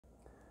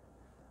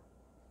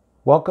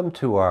Welcome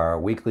to our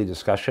weekly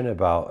discussion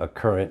about a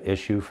current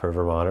issue for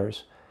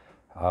Vermonters.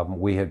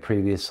 We had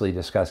previously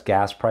discussed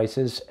gas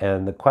prices,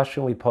 and the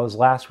question we posed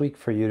last week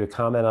for you to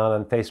comment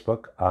on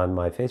Facebook, on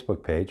my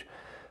Facebook page,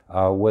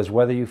 was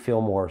whether you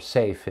feel more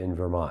safe in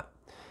Vermont.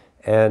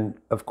 And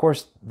of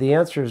course, the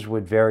answers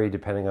would vary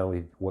depending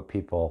on where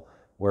people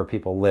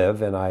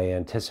live, and I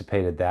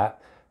anticipated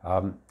that.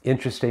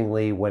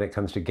 Interestingly, when it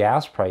comes to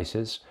gas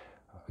prices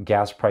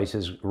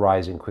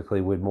rising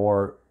quickly would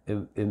more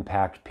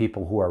impact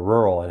people who are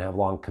rural and have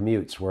long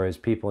commutes, whereas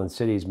people in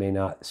cities may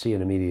not see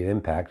an immediate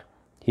impact.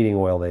 Heating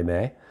oil, they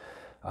may.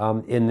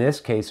 In this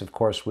case, of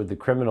course, with the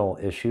criminal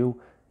issue,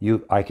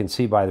 I can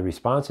see by the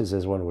responses,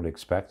 as one would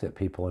expect, that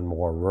people in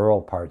more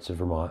rural parts of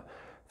Vermont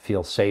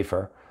feel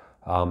safer.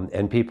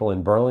 And people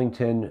in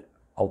Burlington,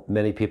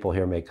 many people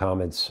here make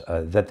comments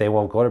that they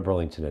won't go to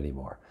Burlington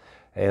anymore.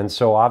 And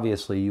so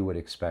obviously you would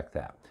expect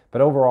that.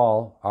 But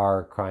overall,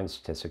 our crime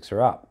statistics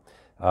are up.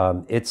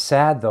 It's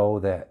sad, though,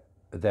 that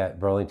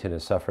Burlington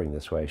is suffering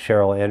this way.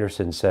 Cheryl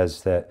Anderson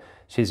says that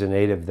she's a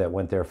native that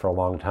went there for a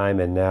long time,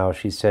 and now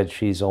she said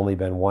she's only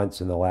been once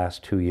in the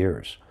last 2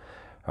 years.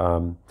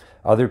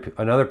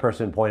 Another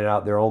person pointed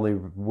out they're only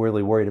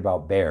really worried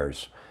about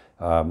bears.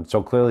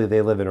 So clearly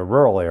they live in a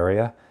rural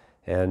area,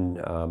 and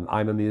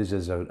I'm amused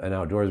as an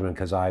outdoorsman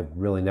because I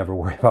really never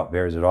worry about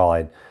bears at all.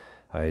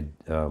 I'd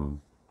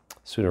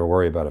sooner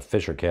worry about a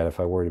fish or cat if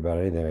I worried about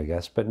anything, I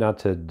guess, but not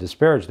to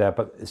disparage that.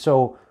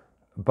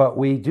 But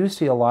we do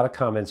see a lot of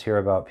comments here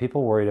about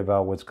people worried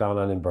about what's gone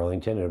on in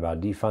Burlington and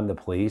about defund the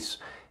police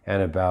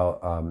and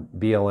about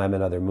BLM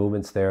and other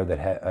movements there that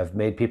have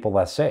made people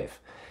less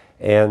safe.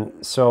 And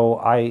so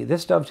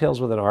this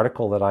dovetails with an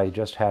article that I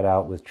just had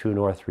out with True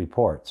North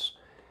Reports.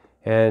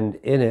 And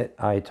in it,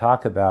 I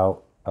talk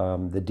about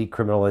the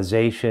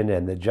decriminalization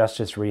and the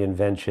justice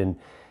reinvention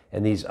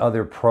and these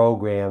other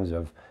programs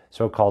of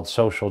so-called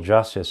social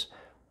justice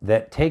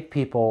that take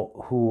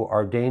people who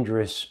are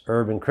dangerous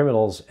urban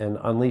criminals and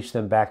unleash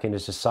them back into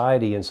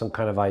society in some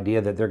kind of idea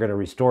that they're going to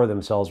restore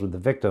themselves with the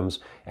victims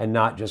and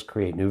not just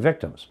create new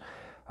victims.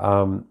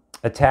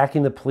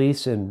 Attacking the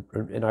police, and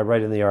I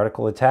write in the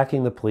article,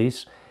 attacking the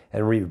police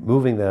and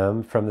removing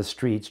them from the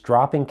streets,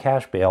 dropping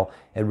cash bail,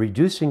 and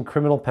reducing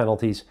criminal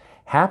penalties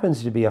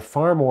happens to be a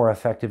far more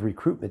effective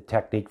recruitment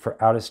technique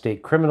for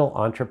out-of-state criminal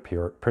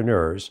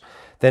entrepreneurs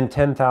than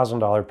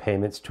 $10,000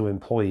 payments to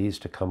employees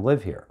to come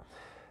live here.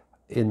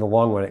 In the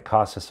long run, it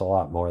costs us a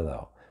lot more,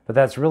 though. But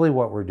that's really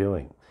what we're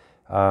doing.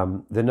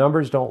 The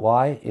numbers don't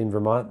lie. In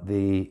Vermont,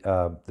 the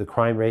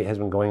crime rate has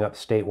been going up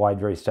statewide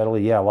very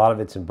steadily. Yeah, a lot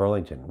of it's in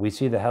Burlington. We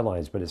see the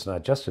headlines, but it's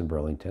not just in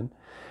Burlington.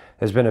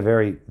 There's been a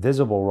very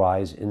visible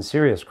rise in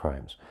serious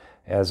crimes.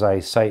 As I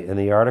cite in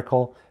the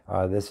article,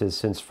 this is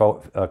since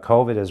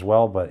COVID as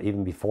well, but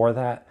even before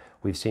that,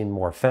 we've seen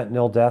more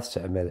fentanyl deaths,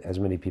 as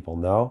many people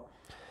know.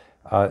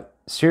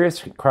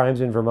 Serious crimes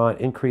in Vermont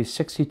increased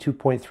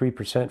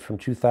 62.3% from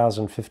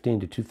 2015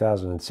 to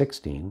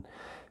 2016.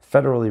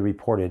 Federally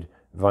reported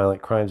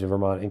violent crimes in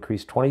Vermont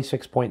increased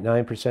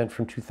 26.9%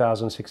 from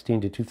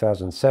 2016 to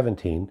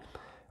 2017.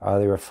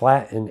 They were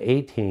flat in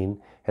 18,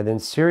 and then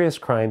serious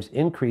crimes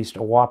increased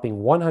a whopping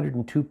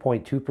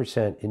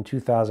 102.2% in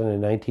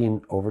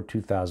 2019 over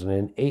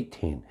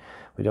 2018.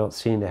 We don't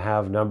seem to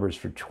have numbers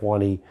for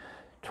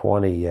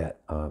 2020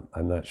 yet.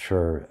 I'm not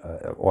sure,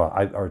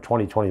 or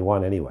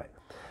 2021 anyway.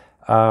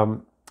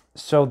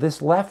 So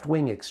this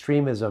left-wing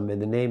extremism in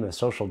the name of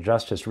social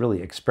justice,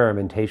 really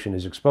experimentation,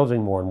 is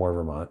exposing more and more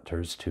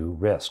Vermonters to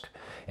risk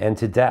and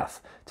to death,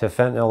 to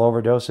fentanyl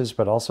overdoses,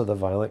 but also the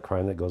violent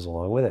crime that goes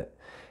along with it.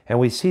 And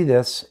we see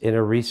this in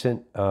a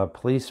recent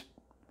police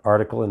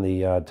article in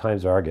the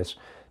Times-Argus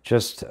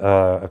just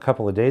a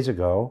couple of days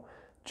ago,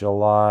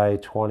 July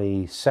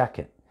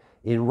 22nd,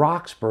 in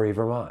Roxbury,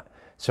 Vermont.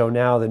 So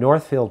now the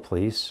Northfield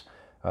Police,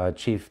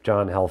 Chief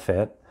John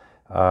Helfant,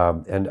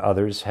 and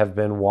others have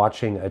been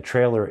watching a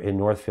trailer in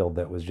Northfield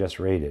that was just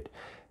raided.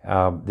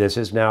 This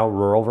is now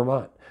rural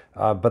Vermont.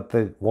 But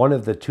one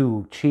of the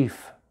two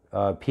chief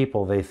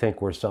people they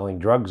think were selling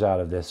drugs out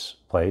of this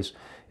place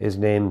is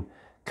named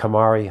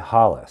Kamari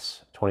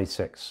Hollis,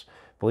 26,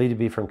 believed to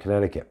be from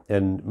Connecticut.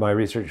 And my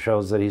research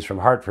shows that he's from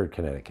Hartford,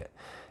 Connecticut.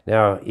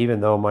 Now, even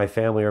though my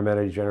family are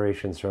many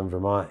generations from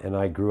Vermont and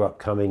I grew up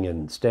coming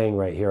and staying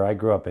right here, I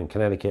grew up in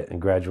Connecticut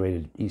and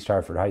graduated East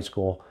Hartford High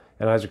School.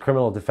 And I was a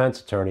criminal defense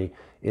attorney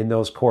in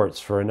those courts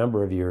for a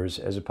number of years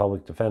as a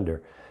public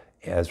defender,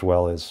 as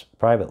well as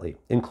privately,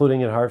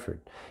 including in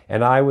Hartford.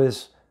 And I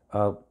was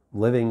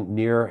living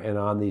near and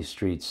on these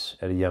streets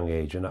at a young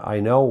age. And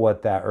I know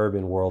what that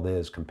urban world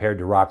is compared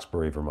to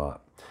Roxbury, Vermont.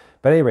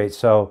 But at any rate,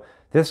 so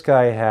this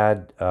guy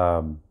had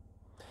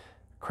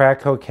crack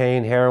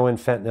cocaine, heroin,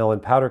 fentanyl,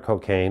 and powder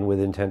cocaine with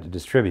intent to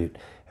distribute.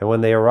 And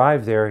when they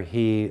arrived there,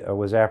 he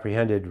was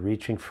apprehended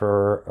reaching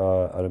for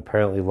an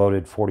apparently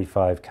loaded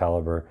 .45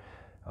 caliber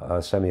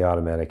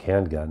semi-automatic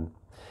handgun.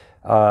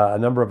 A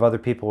number of other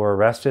people were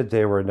arrested.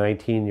 They were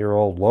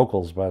 19-year-old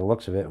locals, by the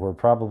looks of it, who were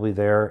probably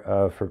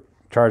there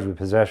charged with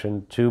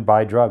possession to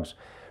buy drugs.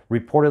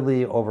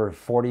 reportedly over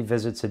 40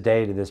 visits a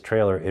day to this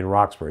trailer in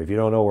Roxbury. If you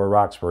don't know where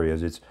Roxbury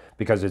is, it's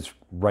because it's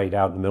right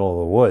out in the middle of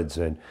the woods,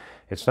 and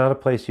it's not a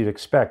place you'd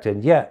expect.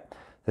 And yet,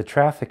 the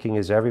trafficking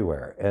is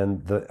everywhere.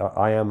 And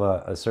I am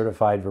a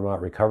certified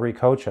Vermont recovery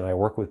coach, and I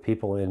work with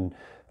people in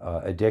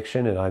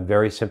addiction, and I'm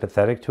very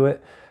sympathetic to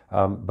it.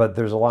 But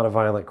there's a lot of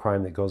violent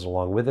crime that goes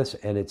along with this,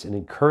 and it's an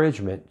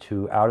encouragement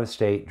to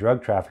out-of-state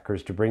drug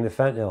traffickers to bring the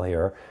fentanyl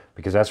here,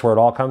 because that's where it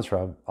all comes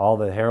from. All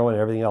the heroin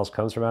and everything else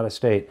comes from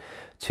out-of-state,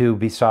 to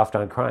be soft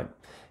on crime.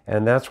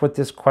 And that's what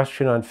this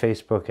question on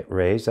Facebook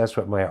raised. That's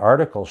what my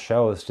article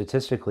shows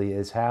statistically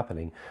is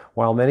happening.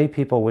 While many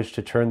people wish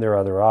to turn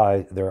their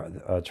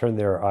turn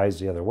their eyes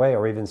the other way,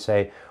 or even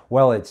say,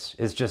 well, it's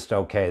just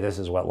okay, this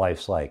is what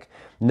life's like.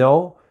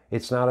 No,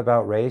 it's not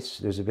about race.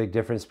 There's a big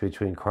difference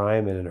between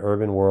crime in an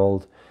urban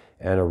world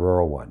and a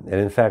rural one.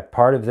 And in fact,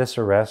 part of this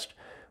arrest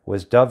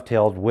was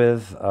dovetailed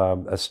with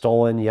a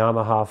stolen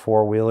Yamaha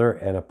four-wheeler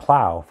and a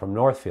plow from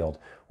Northfield,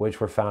 which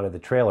were found in the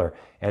trailer.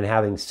 And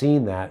having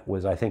seen that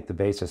was, I think, the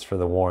basis for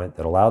the warrant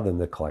that allowed them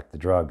to collect the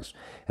drugs.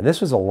 And this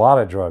was a lot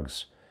of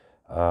drugs.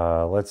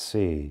 Let's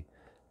see.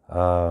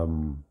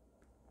 And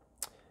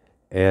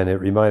it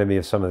reminded me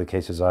of some of the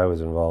cases I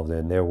was involved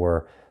in. There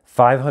were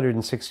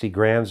 560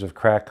 grams of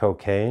crack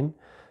cocaine.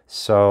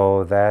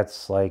 So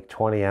that's like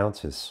 20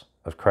 ounces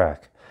of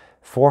crack.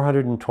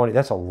 420,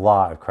 that's a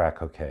lot of crack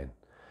cocaine.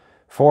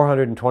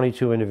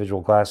 422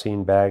 individual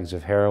glassine bags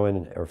of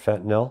heroin or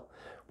fentanyl,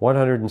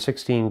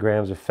 116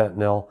 grams of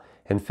fentanyl,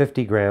 and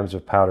 50 grams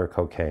of powder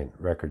cocaine,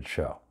 records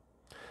show.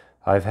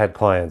 I've had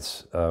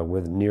clients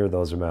with near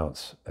those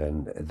amounts,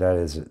 and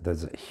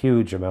that's a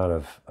huge amount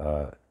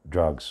of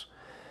drugs.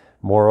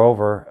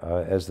 Moreover,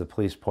 as the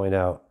police point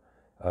out,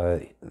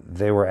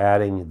 they were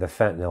adding the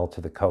fentanyl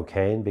to the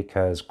cocaine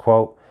because,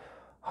 quote,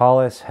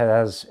 Hollis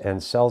has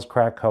and sells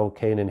crack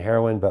cocaine and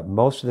heroin, but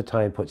most of the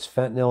time puts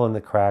fentanyl in the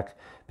crack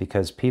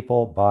because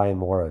people buy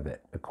more of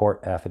it, a court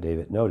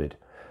affidavit noted.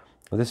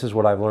 Well, this is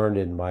what I've learned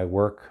in my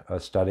work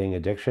studying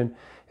addiction,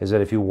 is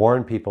that if you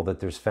warn people that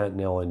there's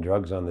fentanyl and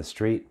drugs on the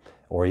street,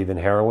 or even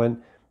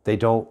heroin, they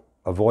don't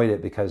avoid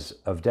it because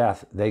of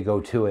death. They go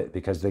to it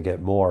because they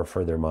get more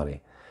for their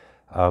money.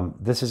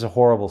 This is a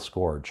horrible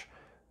scourge.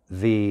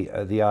 The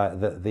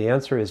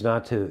answer is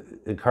not to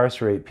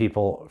incarcerate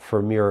people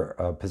for mere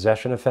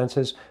possession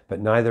offenses, but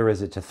neither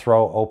is it to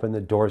throw open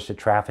the doors to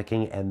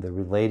trafficking and the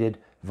related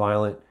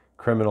violent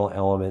criminal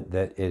element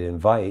that it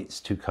invites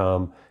to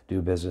come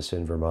do business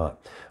in Vermont.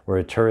 We're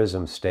a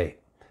tourism state,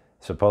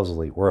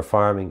 supposedly. We're a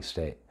farming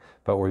state,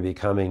 but we're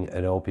becoming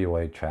an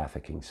opioid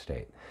trafficking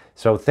state.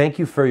 So thank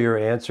you for your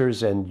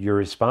answers and your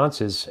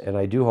responses, and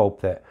I do hope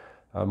that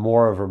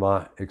more of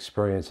Vermont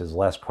experiences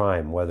less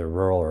crime, whether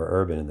rural or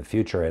urban, in the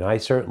future. And I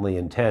certainly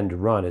intend to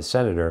run as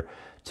senator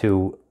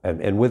to,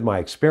 and with my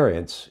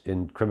experience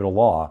in criminal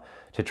law,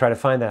 to try to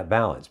find that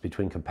balance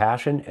between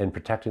compassion and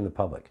protecting the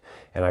public.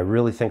 And I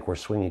really think we're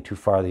swinging too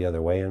far the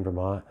other way in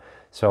Vermont.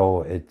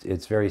 So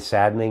it's very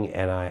saddening,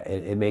 and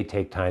it may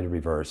take time to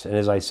reverse. And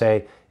as I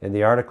say in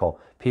the article,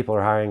 people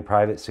are hiring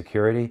private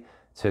security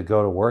to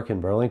go to work in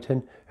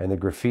Burlington, and the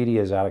graffiti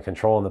is out of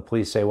control, and the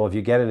police say, well, if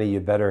you get any, you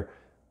better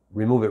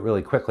remove it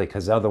really quickly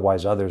because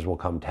otherwise others will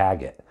come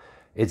tag it.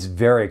 It's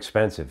very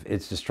expensive.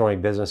 It's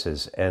destroying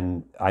businesses,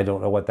 and I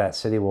don't know what that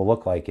city will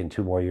look like in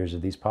 2 more years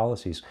of these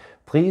policies.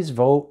 Please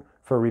vote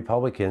for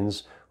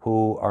Republicans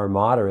who are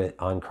moderate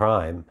on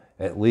crime,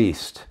 at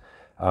least,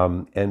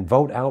 and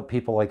vote out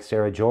people like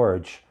Sarah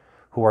George,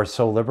 who are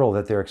so liberal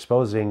that they're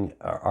exposing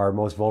our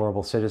most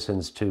vulnerable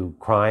citizens to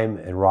crime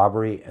and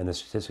robbery, and the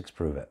statistics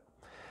prove it,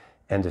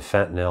 and to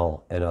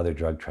fentanyl and other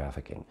drug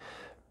trafficking.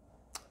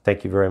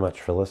 Thank you very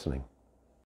much for listening.